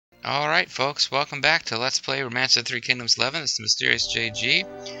Alright folks, welcome back to Let's Play Romancer 3 Kingdoms 11. It's the Mysterious JG.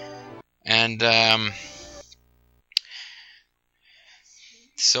 And,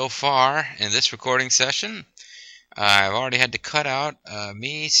 so far, in this recording session, I've already had to cut out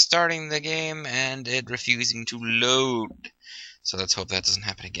me starting the game and it refusing to load. So let's hope that doesn't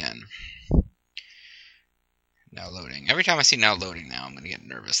happen again. Now loading. Every time I see now loading now, I'm going to get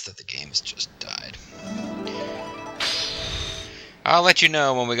nervous that the game has just died. I'll let you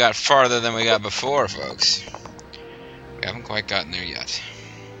know when we got farther than we got before, folks. We haven't quite gotten there yet.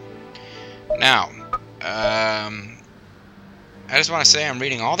 Now, I just want to say I'm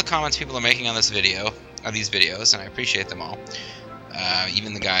reading all the comments people are making on this video, these videos, and I appreciate them all.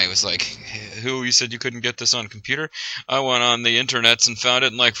 Even the guy was like, "Who, you said you couldn't get this on computer? I went on the internets and found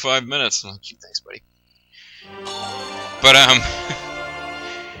it in like 5 minutes." I'm like, "Gee, thanks, buddy." But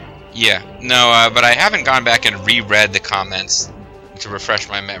yeah, no, but I haven't gone back and reread the comments to refresh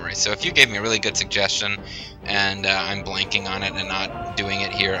my memory. So if you gave me a really good suggestion and I'm blanking on it and not doing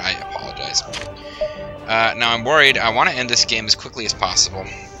it here, I apologize. Now I'm worried. I want to end this game as quickly as possible.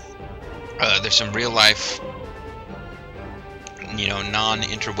 There's some real life, you know,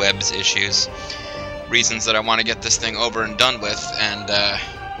 non-interwebs issues, reasons that I want to get this thing over and done with, and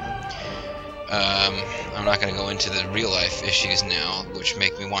I'm not going to go into the real life issues now, which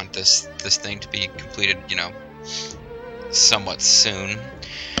make me want this thing to be completed, you know, somewhat soon.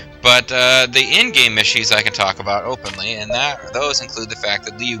 But the in-game issues I can talk about openly, and those include the fact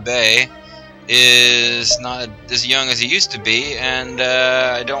that Liu Bei is not as young as he used to be, and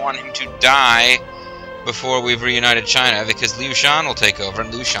I don't want him to die before we've reunited China, because Liu Shan will take over,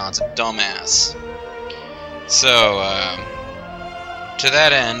 and Liu Shan's a dumbass. So, to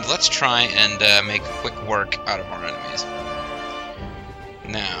that end, let's try and make quick work out of our enemies.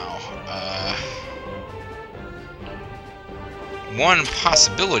 Now, one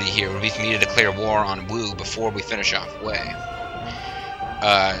possibility here would be for me to declare war on Wu before we finish off Wei.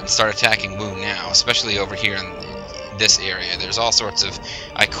 And start attacking Wu now, especially over here in this area. There's all sorts of...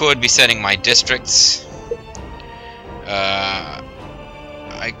 I could be setting my districts.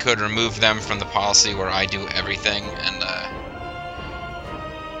 I could remove them from the policy where I do everything, and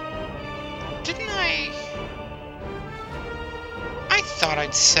didn't I thought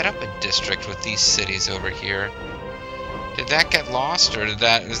I'd set up a district with these cities over here. Did that get lost, or was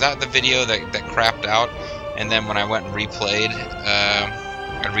that the video that crapped out, and then when I went and replayed,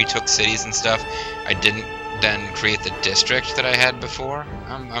 I retook cities and stuff, I didn't then create the district that I had before?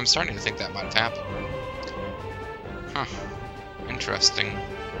 I'm starting to think that might have happened. Huh. Interesting.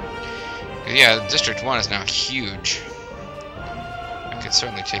 Yeah, District 1 is now huge. I could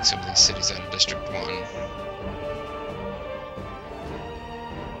certainly take some of these cities out of District 1.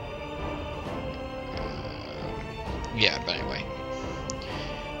 Yeah, but anyway.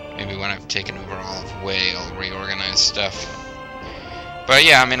 Maybe when I've taken over all of Wei, I'll reorganize stuff. But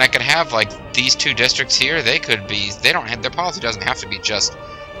yeah, I mean, I could have, like, these two districts here, they could be... They don't have... Their policy doesn't have to be just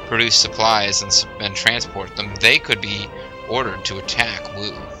produce supplies and transport them. They could be ordered to attack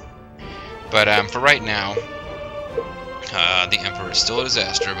Wu. But for right now, the Emperor is still a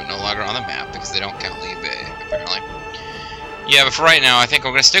disaster, but no longer on the map, because they don't count Liu Bei, apparently. Yeah, but for right now, I think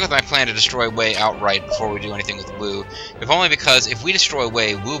we're going to stick with my plan to destroy Wei outright before we do anything with Wu. If only because if we destroy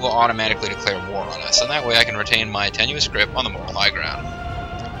Wei, Wu will automatically declare war on us, and that way I can retain my tenuous grip on the moral high ground.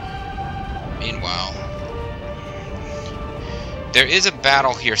 Meanwhile, there is a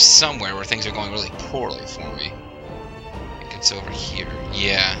battle here somewhere where things are going really poorly for me. I think it's over here.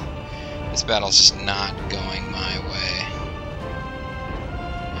 Yeah, this battle's just not going my way.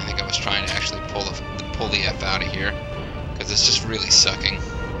 I think I was trying to actually pull the F out of here, because it's just really sucking.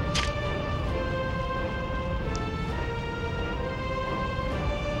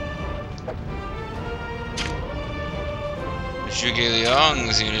 Zhuge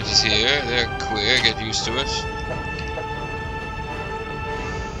Liang's unit is here. They're queer, get used to it.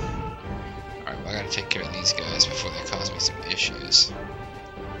 Alright, well, I gotta take care of these guys before they cause me some issues.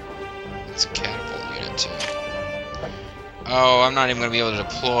 It's a catapult unit, too. Oh, I'm not even gonna be able to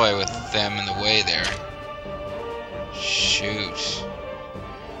deploy with them in the way there. Shoot.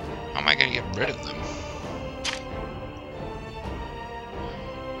 How am I gonna get rid of them?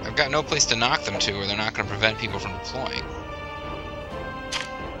 I've got no place to knock them to, or they're not gonna prevent people from deploying.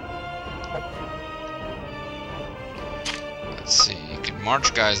 Let's see, you could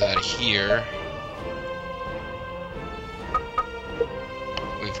march guys out of here.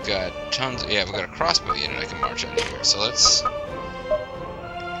 We've got tons, yeah, we've got a crossbow unit I can march out of here, so let's...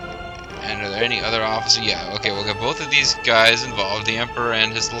 And are there any other officers? Yeah, okay, we'll get both of these guys involved, the Emperor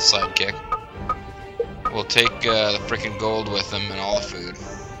and his little sidekick. We'll take the frickin' gold with them and all the food.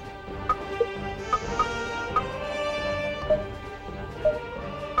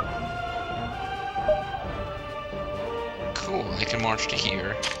 can march to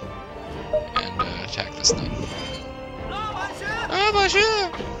here and attack this thing. Oh,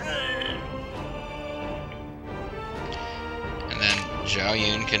 bonjour! And then Zhao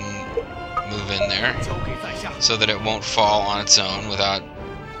Yun can move in there so that it won't fall on its own without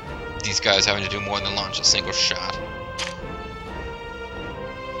these guys having to do more than launch a single shot.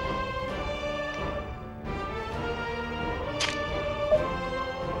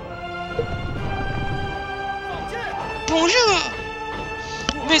 Bonjour,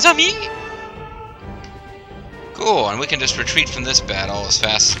 mes amis! Cool, and we can just retreat from this battle as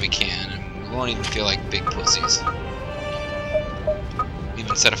fast as we can, and we won't even feel like big pussies.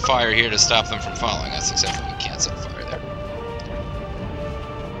 Even set a fire here to stop them from following us, except that we can't set a fire there.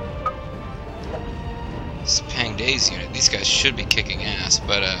 This Pang Day's unit, these guys should be kicking ass,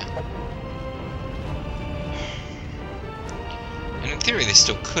 but and in theory they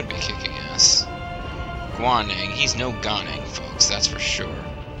still could be kicking ass. Guanang, he's no Ganang, folks, that's for sure.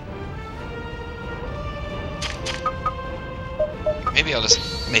 Maybe I'll just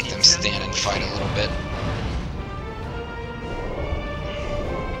make them stand and fight a little bit.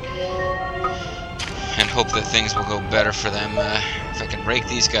 And hope that things will go better for them. If I can rake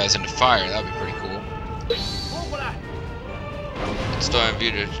these guys into fire, that would be pretty cool. It's time for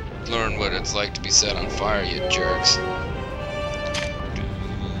you to learn what it's like to be set on fire, you jerks.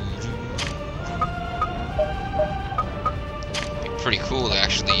 Pretty cool to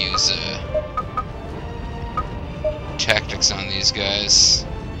actually use tactics on these guys.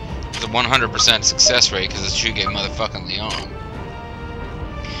 It's a 100% success rate because it's Zhuge motherfucking Liang.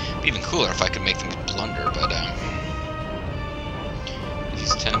 It'd be even cooler if I could make them blunder, but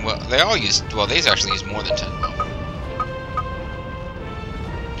these 10 well, they all use, well, these actually use more than 10 well.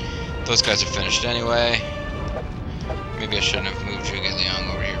 Those guys are finished anyway. Maybe I shouldn't have moved Zhuge Liang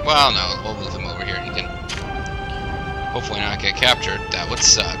over here. Well, no, we'll move him over here and he can hopefully not get captured. That would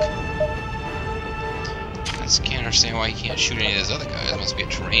suck. I just can't understand why he can't shoot any of those other guys. It must be a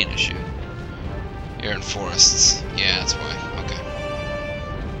terrain issue. You're in forests. Yeah, that's why. Okay.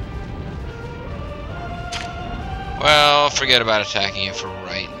 Well, forget about attacking it for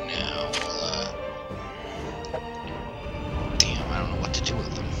right now. Damn, I don't know what to do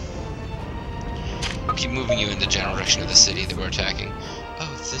with them. I'll keep moving you in the general direction of the city that we're attacking. Oh,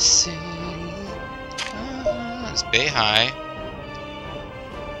 the city. It's Beihai.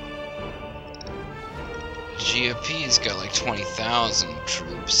 GFP's got like 20,000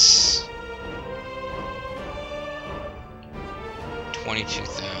 troops.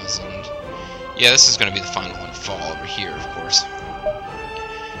 22,000. Yeah, this is going to be the final one to fall over here, of course.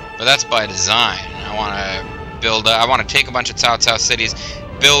 But that's by design. I want to build up, I want to take a bunch of Cao Cao cities,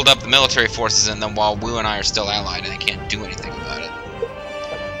 build up the military forces, and then while Wu and I are still allied and they can't do anything about it,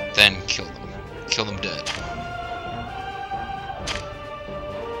 then kill them. Kill them dead.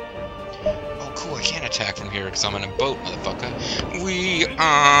 I can't attack from here because I'm in a boat, motherfucker. We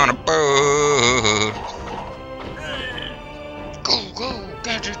on a boat. Go, go,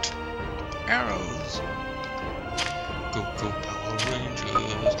 gadget. Arrows. Go, go, Power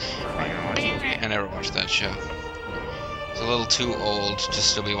Rangers. I never watched that show. It's a little too old to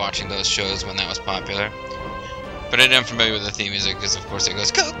still be watching those shows when that was popular. But I am familiar with the theme music because, of course, it goes,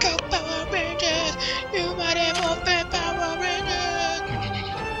 go, go, Power Rangers. You might have more than Power Rangers.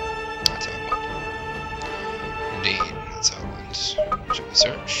 Indeed, that's how it went. Should we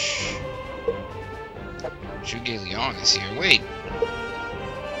search? Zhuge Liang is here. Wait!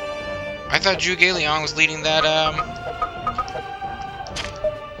 I thought Zhuge Liang was leading that,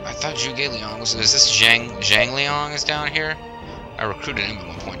 I thought Zhuge Liang was... Is this Zhang Liang is down here? I recruited him at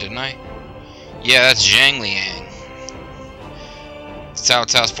one point, didn't I? Yeah, that's Zhang Liang. Cao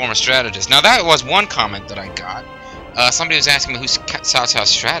Cao's former strategist. Now, that was one comment that I got. Somebody was asking me who's Cao Cao's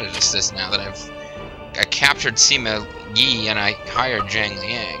strategist is now that I captured Sima Yi and I hired Zhang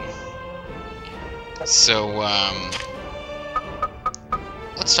Liang. So,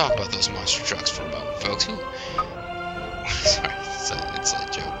 let's talk about those monster trucks for a moment, folks. Who? Sorry, it's a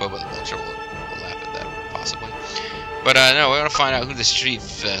joke. Boba the Vulture will laugh at that, possibly. But, no, we're gonna find out who the chief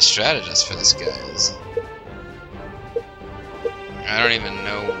strategist for this guy is. I don't even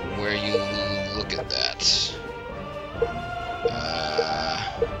know where you look at that.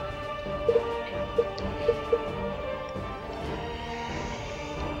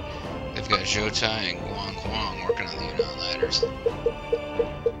 They've got Zhoutai and Guang Huang working on the Yunnan ladders.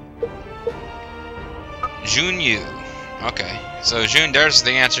 Jun Yu. Okay, so Jun, there's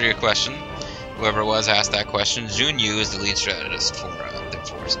the answer to your question. Whoever it was asked that question. Jun Yu is the lead strategist for the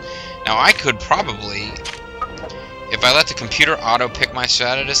force. Now, I could probably, if I let the computer auto-pick my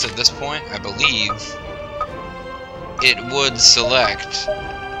strategist at this point, I believe it would select...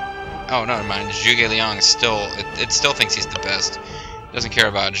 Oh, no, never mind. Zhuge Liang is still... It still thinks he's the best. It doesn't care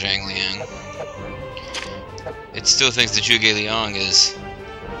about Zhang Liang. It still thinks that Zhuge Liang is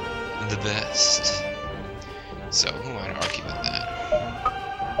the best. So, who am I to argue with that?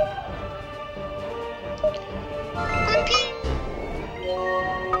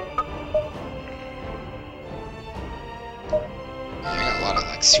 I got a lot of,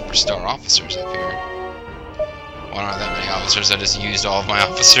 like, superstar officers up here. Well, I don't have that many officers, I just used all of my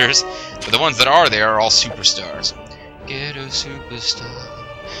officers. But the ones that are there are all superstars. Ghetto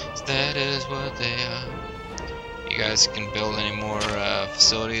superstars, that is what they are. You guys can build any more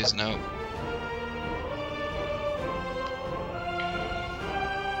facilities? Nope.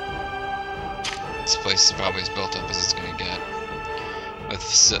 This place is probably as built up as it's gonna get, with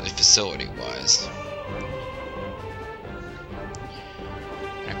facility-wise.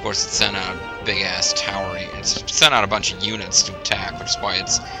 And of course, it sent out big-ass towering. It's sent out a bunch of units to attack, which is why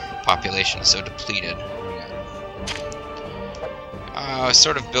its population is so depleted. I was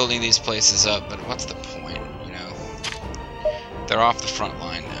sort of building these places up, but what's the point? You know, they're off the front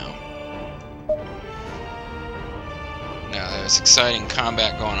line now. Now, there's exciting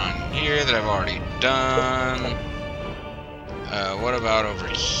combat going on here that I've already done. What about over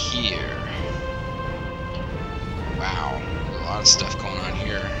here? Wow, a lot of stuff going on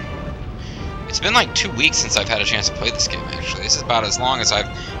here. It's been like 2 weeks since I've had a chance to play this game, actually. This is about as long as I've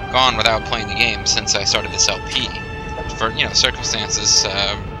gone without playing the game since I started this LP. For, you know, circumstances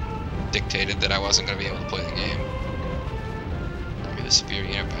dictated that I wasn't going to be able to play the game. You're the spear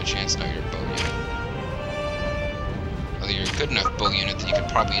unit by chance? No, you're a bow unit. Well, you're a good enough bow unit that you could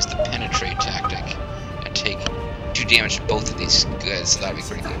probably use the penetrate tactic and take 2 damage to both of these guys, so that'd be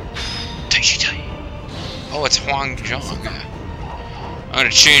pretty good. Oh, it's Huang Zhong. I'm gonna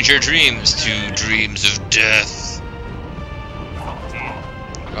change your dreams to dreams of death.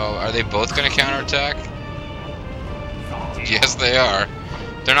 Oh, are they both gonna counterattack? Yes, they are.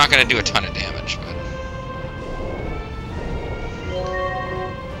 They're not gonna do a ton of damage, but...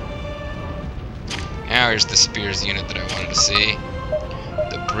 Now here's the Spears unit that I wanted to see.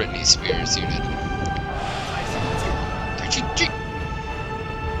 The Brittany Spears unit.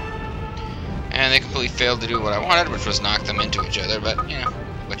 And they completely failed to do what I wanted, which was knock them into each other, but, you know,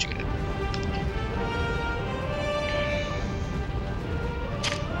 what you gonna do.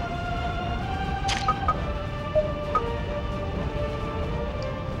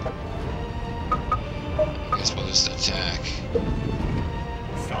 I guess we'll just attack.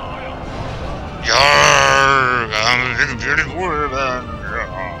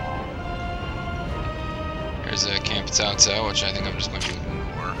 Here's a Camp Cao Cao, which I think I'm just going to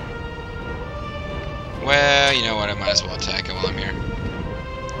ignore. Well, you know what, I might as well attack it while I'm here.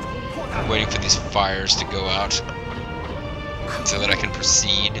 I'm waiting for these fires to go out so that I can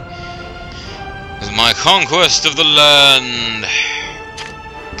proceed with my conquest of the land.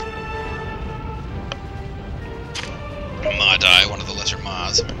 Ma Dai, one of the lesser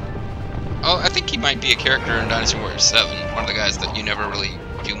Ma's. Oh, I think he might be a character in Dynasty Warriors 7. One of the guys that you never really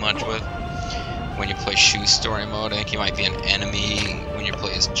do much with when you play Shu story mode. I think he might be an enemy when you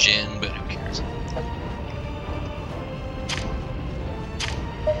play as Jin, but who cares?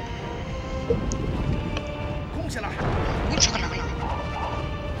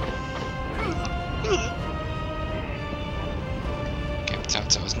 Camp Cao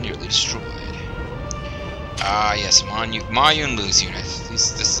Cao was nearly destroyed. Ah, yes, Ma Yun Lu's unit.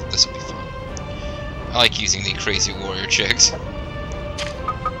 This will be fun. I like using the crazy warrior chicks.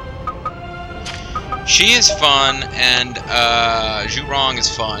 She is fun, and Zhu Rong is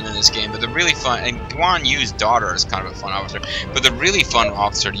fun in this game, but the really fun, and Guan Yu's daughter is kind of a fun officer, but the really fun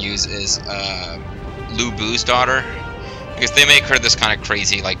officer to use is Lu Bu's daughter, because they make her this kind of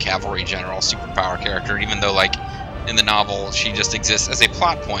crazy, like, cavalry general, superpower character, even though, like, in the novel, she just exists as a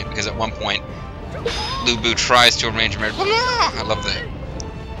plot point, because at one point, Lu Bu tries to arrange a marriage. I love the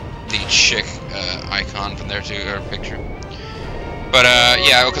chick icon from there too, or picture. But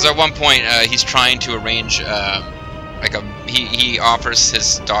yeah, because at one point he's trying to arrange like he offers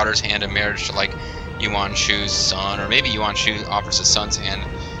his daughter's hand in marriage to like Yuan Shu's son, or maybe Yuan Shu offers his son's hand,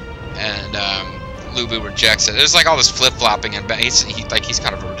 and Lu Bu rejects it. There's like all this flip flopping, and he's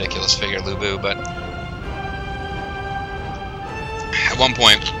kind of a ridiculous figure, Lu Bu. But at one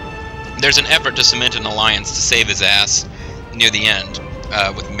point, there's an effort to cement an alliance to save his ass near the end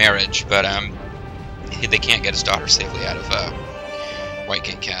with marriage, but they can't get his daughter safely out of White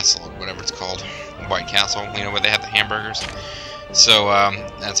Gate Castle, or whatever it's called, White Castle, you know, where they have the hamburgers. So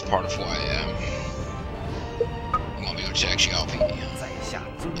that's part of why you want me to check Xiaopi.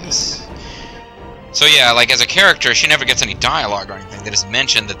 Yes. So yeah, like as a character, she never gets any dialogue or anything. They just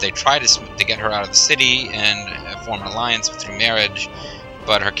mention that they try to get her out of the city and form an alliance through marriage,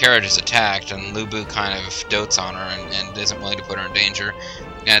 but her carriage is attacked, and Lu Bu kind of dotes on her and isn't willing to put her in danger.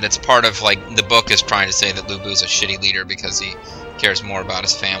 And it's part of, like, the book is trying to say that Lu Bu's a shitty leader because he cares more about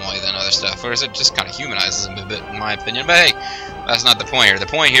his family than other stuff, whereas it just kind of humanizes him a bit, in my opinion. But hey, that's not the point here. The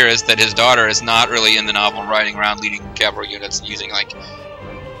point here is that his daughter is not really in the novel riding around leading cavalry units and using, like,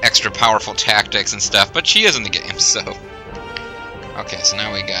 extra powerful tactics and stuff, but she is in the game, so... Okay, so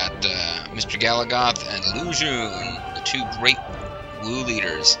now we got Mr. Galagoth and Lu Xun, the two great Wu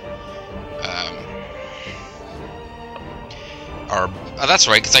leaders. Oh, that's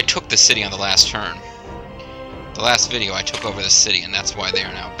right, because I took the city on the last turn. The last video, I took over the city, and that's why they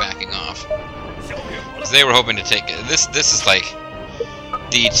are now backing off. Because they were hoping to take it. This is like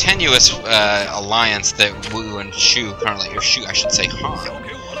the tenuous alliance that Wu and Shu currently, or Shu, I should say Han.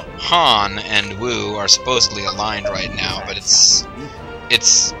 Han and Wu are supposedly aligned right now, but it's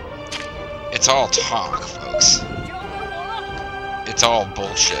all talk, folks. It's all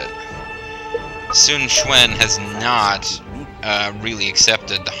bullshit. Sun Quan has not really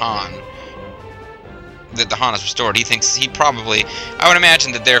accepted the Han. That the Han is restored. He thinks he probably... I would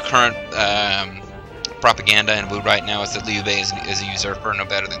imagine that their current propaganda in Wu right now is that Liu Bei is a usurper, no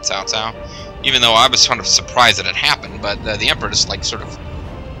better than Cao Cao. Even though I was sort of surprised that it happened, but the Emperor just like sort of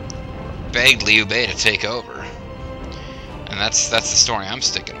begged Liu Bei to take over. And that's the story I'm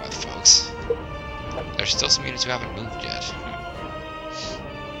sticking with, folks. There's still some units who haven't moved yet.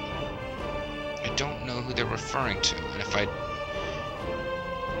 I don't know who they're referring to, and if I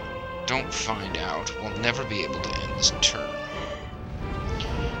don't find out, we'll never be able to end this turn.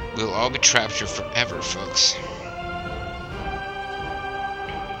 We'll all be trapped here forever, folks.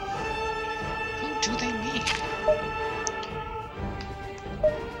 Who do they mean?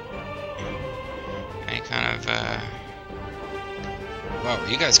 Any kind of, Wow, are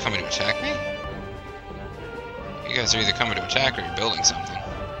you guys coming to attack me? You guys are either coming to attack or you're building something.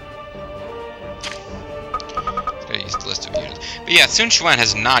 Gotta use the list of units. But yeah, Sun Quan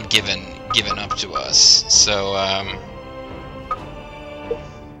has not given up to us. So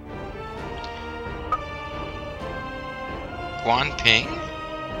Guan Ping?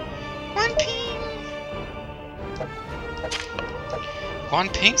 Guan Ping!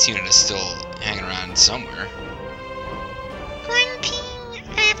 Guan Ping's unit is still hanging around somewhere. Guan Ping!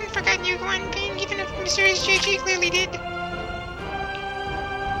 I haven't forgotten you, Guan Ping, even if Mysterious JG clearly did.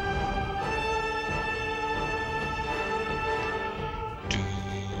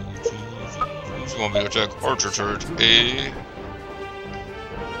 You want me to attack Archer turret, eh?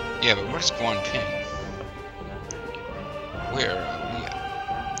 Yeah, but where's Guan Ping? Where are we at?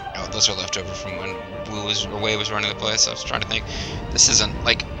 Oh, those are left over from when Wei was running the place. I was trying to think. This isn't,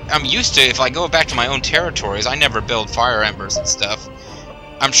 like, I'm used to, if I go back to my own territories, I never build fire embers and stuff.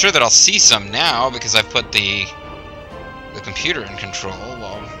 I'm sure that I'll see some now, because I've put the computer in control.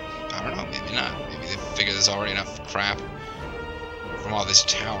 Well, I don't know, maybe not. Maybe they figure there's already enough crap from all these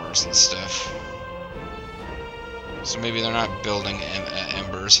towers and stuff. So maybe they're not building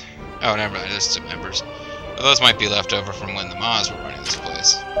embers. Oh, never mind, there's some embers. Well, those might be left over from when the Ma's were running this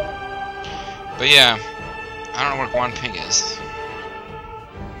place. But yeah, I don't know where Guan Ping is.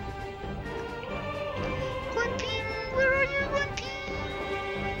 Guan Ping, where are you, Guan Ping?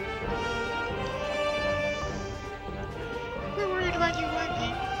 We're worried about you, Guan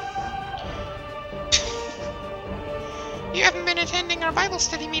Ping. You haven't been attending our Bible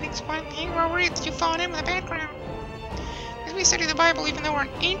study meetings, Guan Ping. We're worried that you've fallen in with the background. As we study the Bible even though we're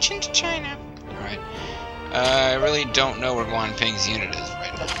in ancient China. Alright. I really don't know where Guan Ping's unit is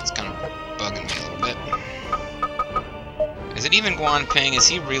right now. It's kind of bugging me a little bit. Is it even Guan Ping? Is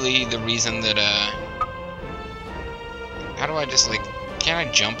he really the reason that, how do I just, like, can't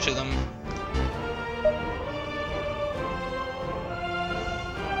I jump to them?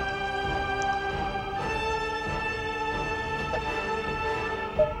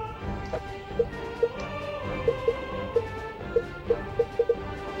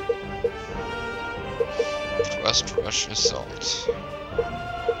 West Rush Assault.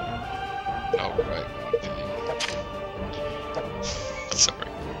 Oh, right, Guan Ping. Sorry.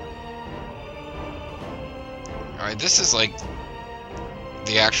 Alright, this is like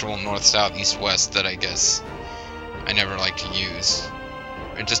the actual north, south, east, west that I guess I never like to use.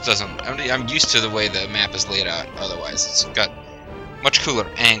 It just doesn't... I'm used to the way the map is laid out otherwise. It's got much cooler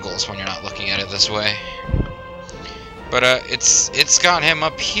angles when you're not looking at it this way. But it's got him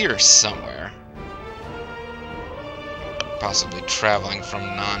up here somewhere. Possibly traveling from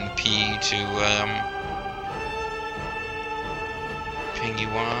Non-P to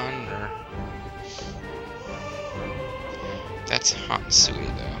Pingyuan, or That's hot and suey,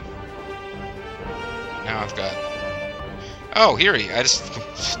 though. Now I've got... Oh, here he... I just...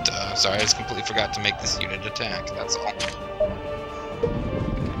 sorry, I just completely forgot to make this unit attack. That's all.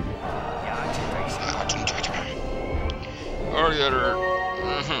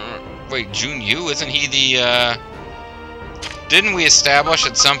 Wait, Jun Yu? Isn't he the, Didn't we establish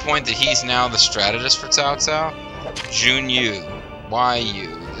at some point that he's now the strategist for Cao Cao? Jun Yu.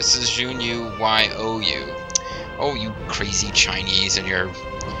 Y-U. This is Jun Yu, Y-O-U. Oh, you crazy Chinese and your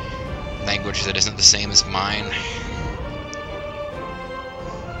language that isn't the same as mine.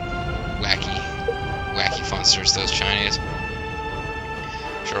 Wacky funsters, those Chinese.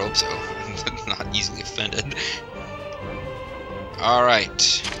 Sure hope so. Not easily offended.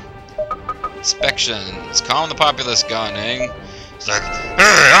 Alright. Inspections. Calm the populace, Gunning. It's like,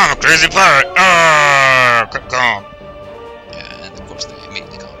 hey, I'm a crazy pirate! Calm. And of course they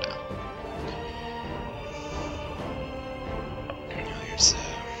immediately calm down. Here's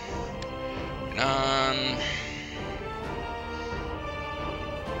Nan.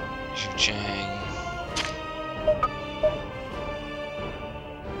 Zhu Chang.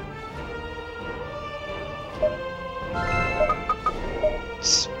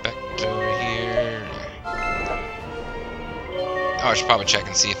 Spectre here. Oh, I should probably check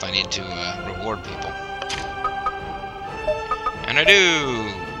and see if I need to reward people. And I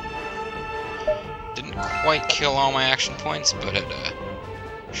do! Didn't quite kill all my action points, but it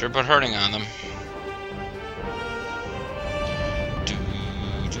sure put hurting on them.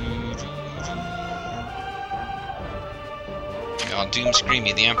 Doom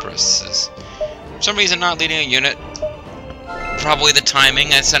Screamy, the Empress, is for some reason not leading a unit. Probably the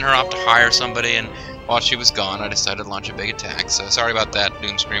timing. I sent her off to hire somebody, and while she was gone, I decided to launch a big attack. So sorry about that,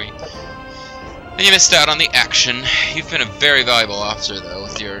 Doom Screamy. And you missed out on the action. You've been a very valuable officer, though,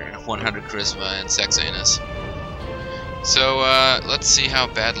 with your 100 charisma and sexiness. So let's see how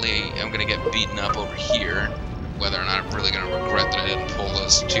badly I'm gonna get beaten up over here. Whether or not I'm really gonna regret that I didn't pull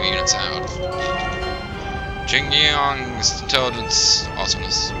those 2 units out. Jingyang's intelligence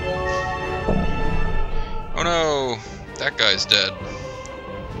awesomeness. Oh no, that guy's dead.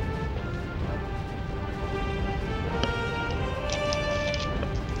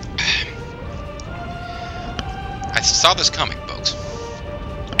 I saw this coming, folks.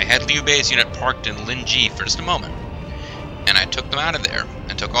 I had Liu Bei's unit parked in Linji for just a moment, and I took them out of there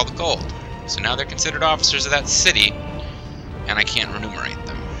and took all the gold. So now they're considered officers of that city, and I can't remunerate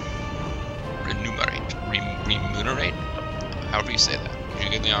them. Remunerate? However you say that.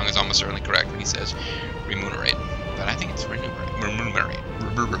 Zhuge Liang is almost certainly correct when he says remunerate. But I think it's remunerate.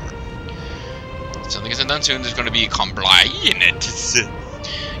 If something isn't done soon, there's going to be compliance.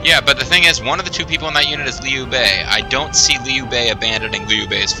 Yeah, but the thing is, one of the 2 people in that unit is Liu Bei. I don't see Liu Bei abandoning Liu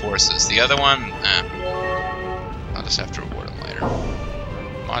Bei's forces. The other one, I'll just have to reward him later.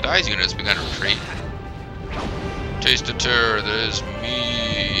 Ma Dai's unit has begun to retreat. Taste of terror, that is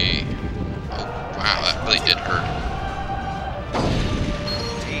me. Wow, that really did hurt.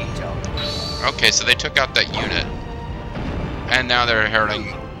 Okay, so they took out that unit. And now they're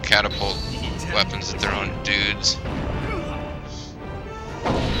hurling catapult weapons at their own dudes.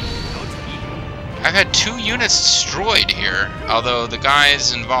 I've had 2 units destroyed here, although the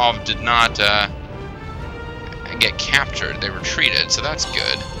guys involved did not get captured. They retreated, so that's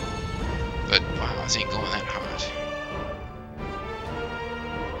good. But, wow, this ain't going that hot.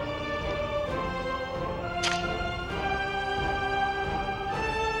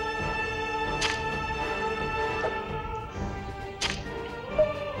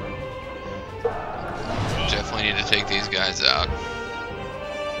 Need to take these guys out.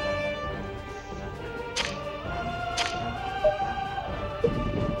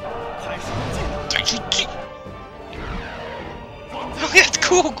 Look at that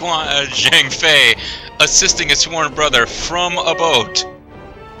cool Zhang Fei assisting his sworn brother from a boat.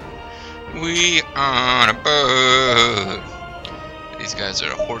 We on a boat. These guys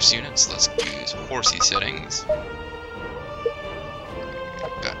are horse units. Let's use horsey settings.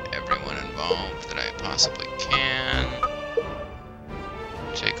 Got everyone involved that I possibly can.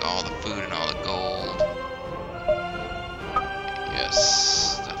 Take all the food and all the gold.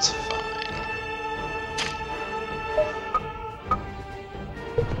 Yes, that's fine.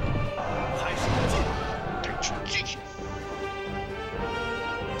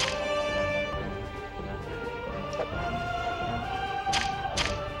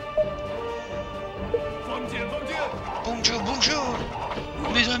 Bonjour, bonjour,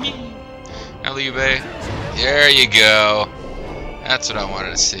 mes amis. Now, Liu Bei. There you go. That's what I wanted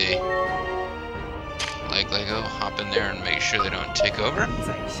to see. Like Lego, hop in there and make sure they don't take over.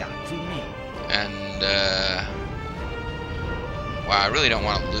 And Wow, I really don't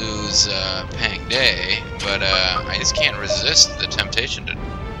want to lose Pang Day, but I just can't resist the temptation to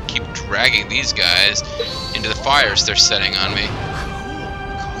keep dragging these guys into the fires they're setting on me.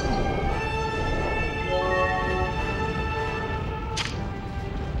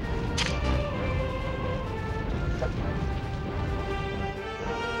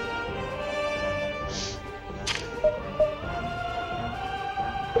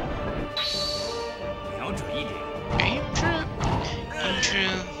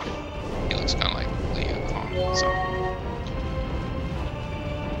 He looks kind of like Liu Kang, so.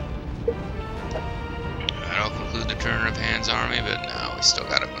 That'll conclude the turn of Han's army, but now we still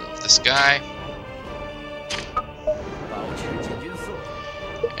gotta move this guy.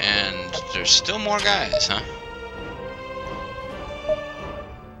 And there's still more guys, huh?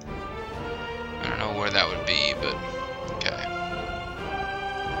 I don't know where that would be, but okay.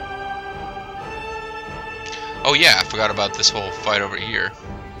 Oh yeah, I forgot about this whole fight over here.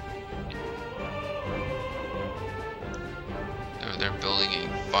 They're building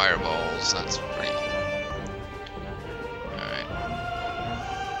fireballs. That's pretty. Alright.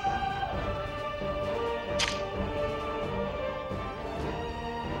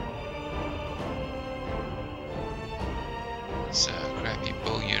 It's a crappy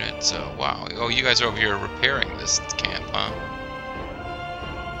bow unit. So wow. Oh, you guys are over here repairing this camp, huh?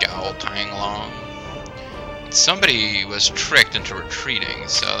 Gao Tang Long. Somebody was tricked into retreating,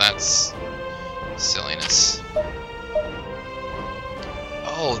 so that's silliness.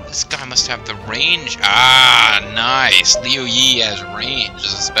 Oh, this guy must have the range. Ah, nice. Liu Yi has range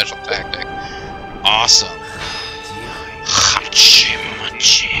as a special tactic. Awesome.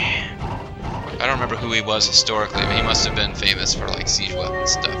 I don't remember who he was historically, but he must have been famous for like siege weapon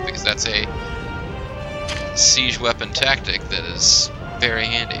stuff, because that's a siege weapon tactic that is very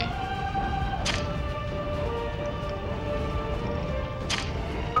handy.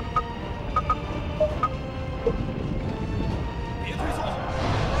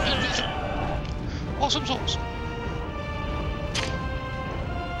 Awesome sauce.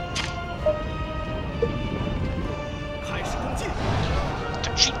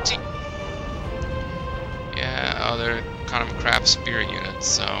 Yeah, oh, they're kind of a crap spear unit,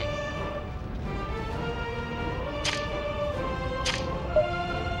 so.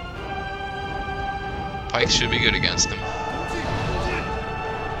 Pikes should be good against them.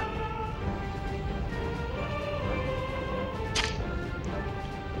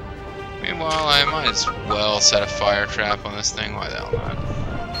 Meanwhile, I might as well set a fire trap on this thing. Why the hell not?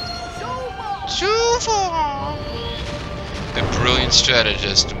 The brilliant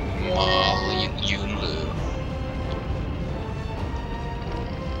strategist, Ma Yunlu.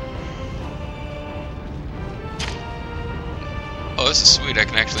 Oh, this is sweet. I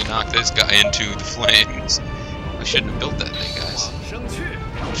can actually knock this guy into the flames. I shouldn't have built that thing, guys.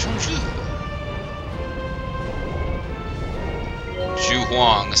 Zhu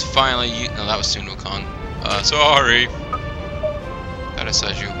Huang is finally. No, that was Sun Wukong. Sorry. Thought I saw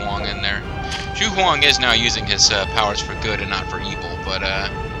Zhu Huang in there. Zhu Huang is now using his powers for good and not for evil, but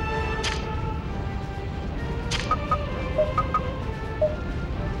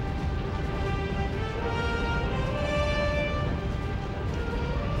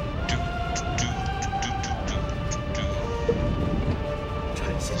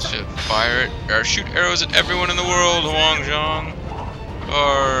should fire it or shoot arrows at everyone in the world, Huang Zhang.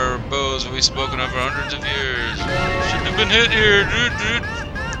 Our bows we've spoken of for hundreds of years. Shouldn't have been hit here.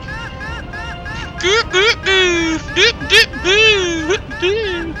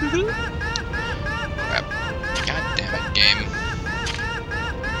 Crap. God damn it, game.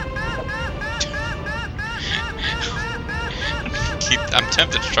 I'm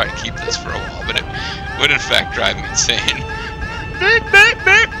tempted to try to keep this for a while, but it would in fact drive me insane.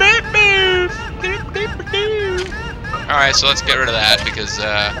 Alright, so let's get rid of that because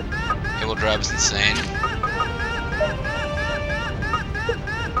it will drive us insane.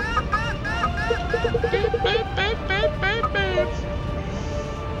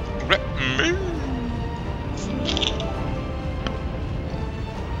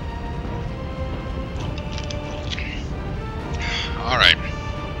 Alright.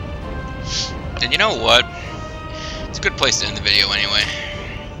 And you know what? It's a good place to end the video anyway.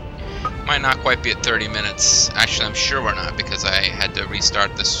 Might not quite be at 30 minutes. Actually, I'm sure we're not because I had to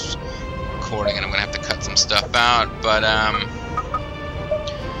restart this recording and I'm gonna have to cut some stuff out. But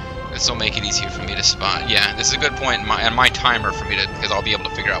this will make it easier for me to spot. Yeah, this is a good point in my timer for me to, because I'll be able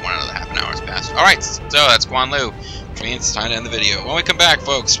to figure out when another half an hour has passed. All right, so that's Guan Lu, which means it's time to end the video. When we come back,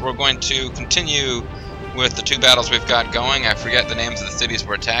 folks, we're going to continue with the 2 battles we've got going. I forget the names of the cities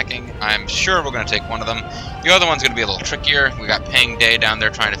we're attacking. I'm sure we're going to take one of them. The other one's going to be a little trickier. We got Peng De down there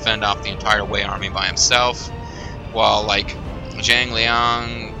trying to fend off the entire Wei army by himself, while like Zhang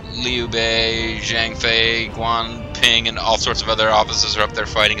Liang, Liu Bei, Zhang Fei, Guan Ping, and all sorts of other officers are up there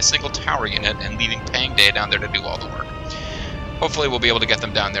fighting a single tower unit and leaving Peng De down there to do all the work. Hopefully we'll be able to get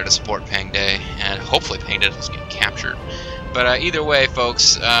them down there to support Peng De, and hopefully Peng De doesn't get captured. But either way,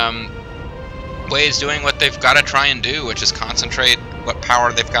 folks, Wei is doing what they've got to try and do, which is concentrate what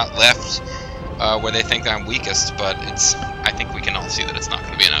power they've got left where they think I'm weakest, but I think we can all see that it's not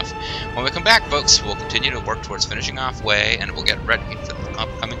going to be enough. When we come back, folks, we'll continue to work towards finishing off Wei, and we'll get ready for the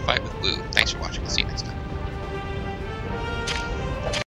upcoming fight with Wu. Thanks for watching. I'll see you next time.